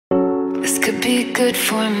This could be good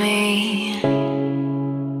for me.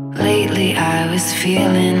 Lately I was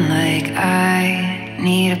feeling like I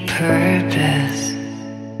need a purpose.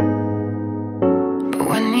 But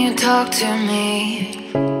when you talk to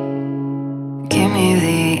me, give me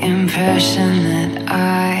the impression that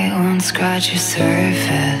I won't scratch your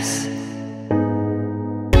surface.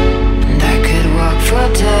 And I could walk for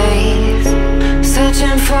days,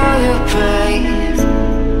 searching for your praise.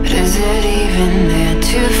 But is it even there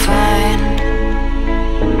to find?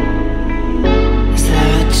 Is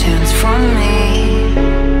there a chance for me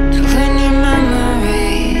to clean your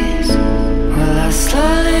memories? Will I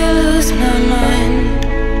slowly lose my mind?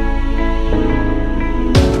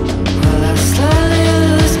 Will I slowly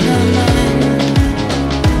lose my mind?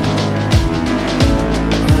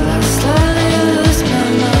 Will I slowly lose my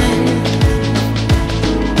mind?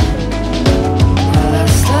 Will I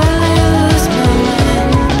slowly lose my mind?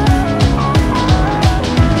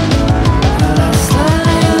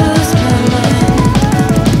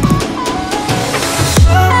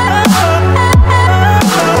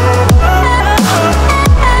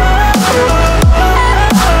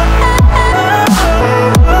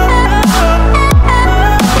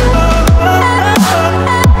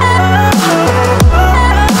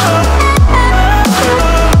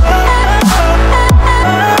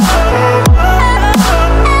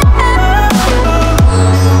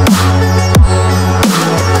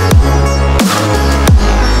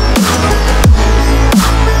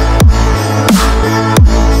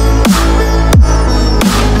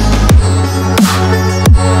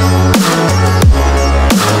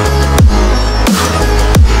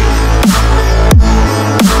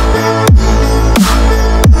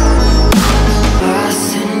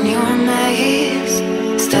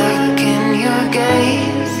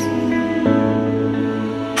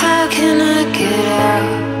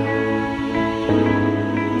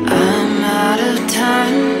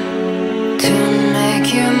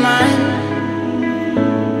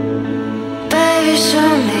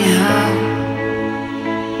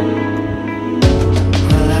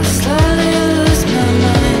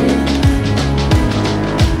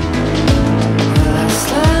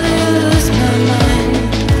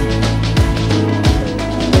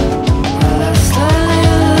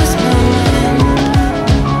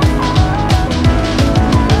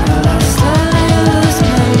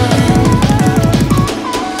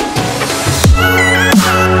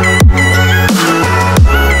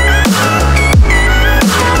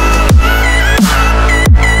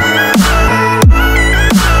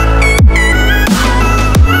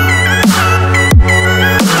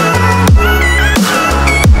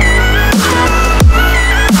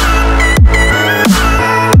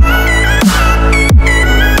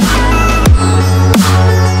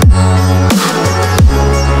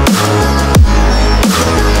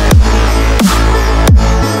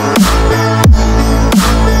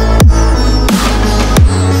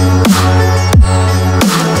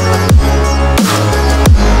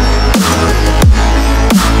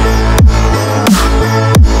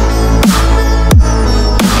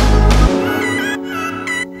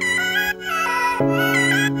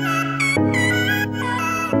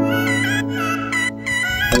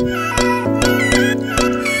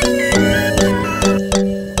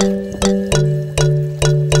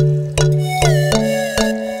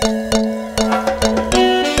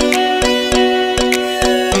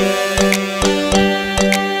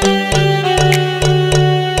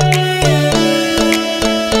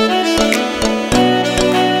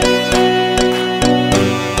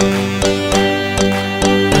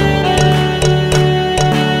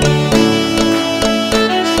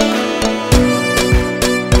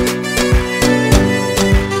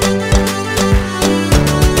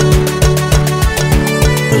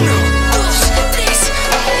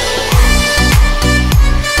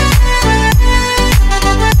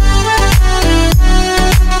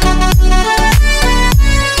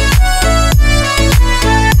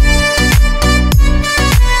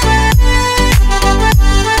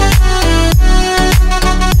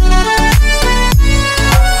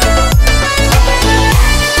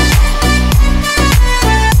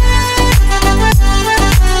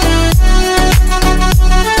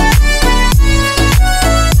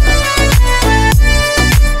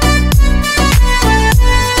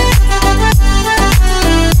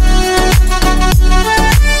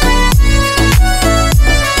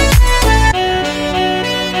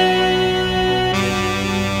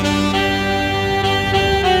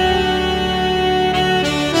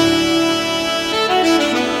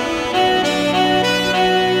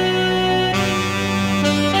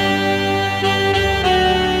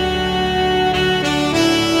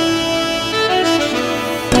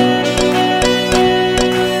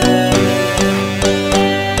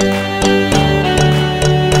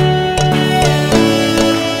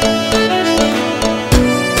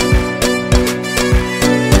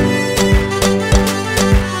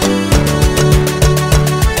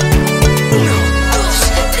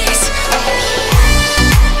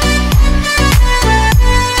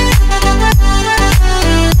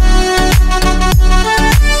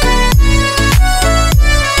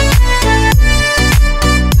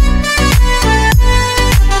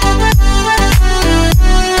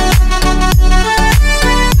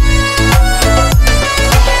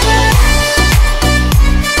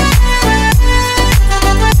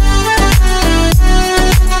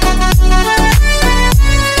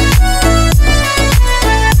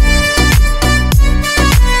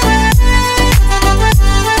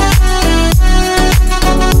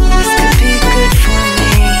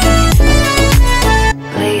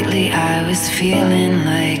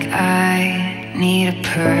 I need a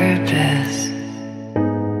purpose.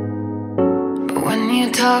 But when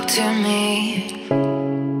you talk to me,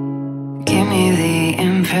 give me the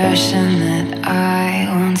impression that I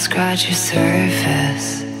won't scratch your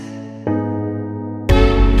surface.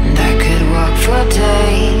 And I could walk for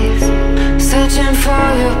days, searching for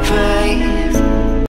your praise.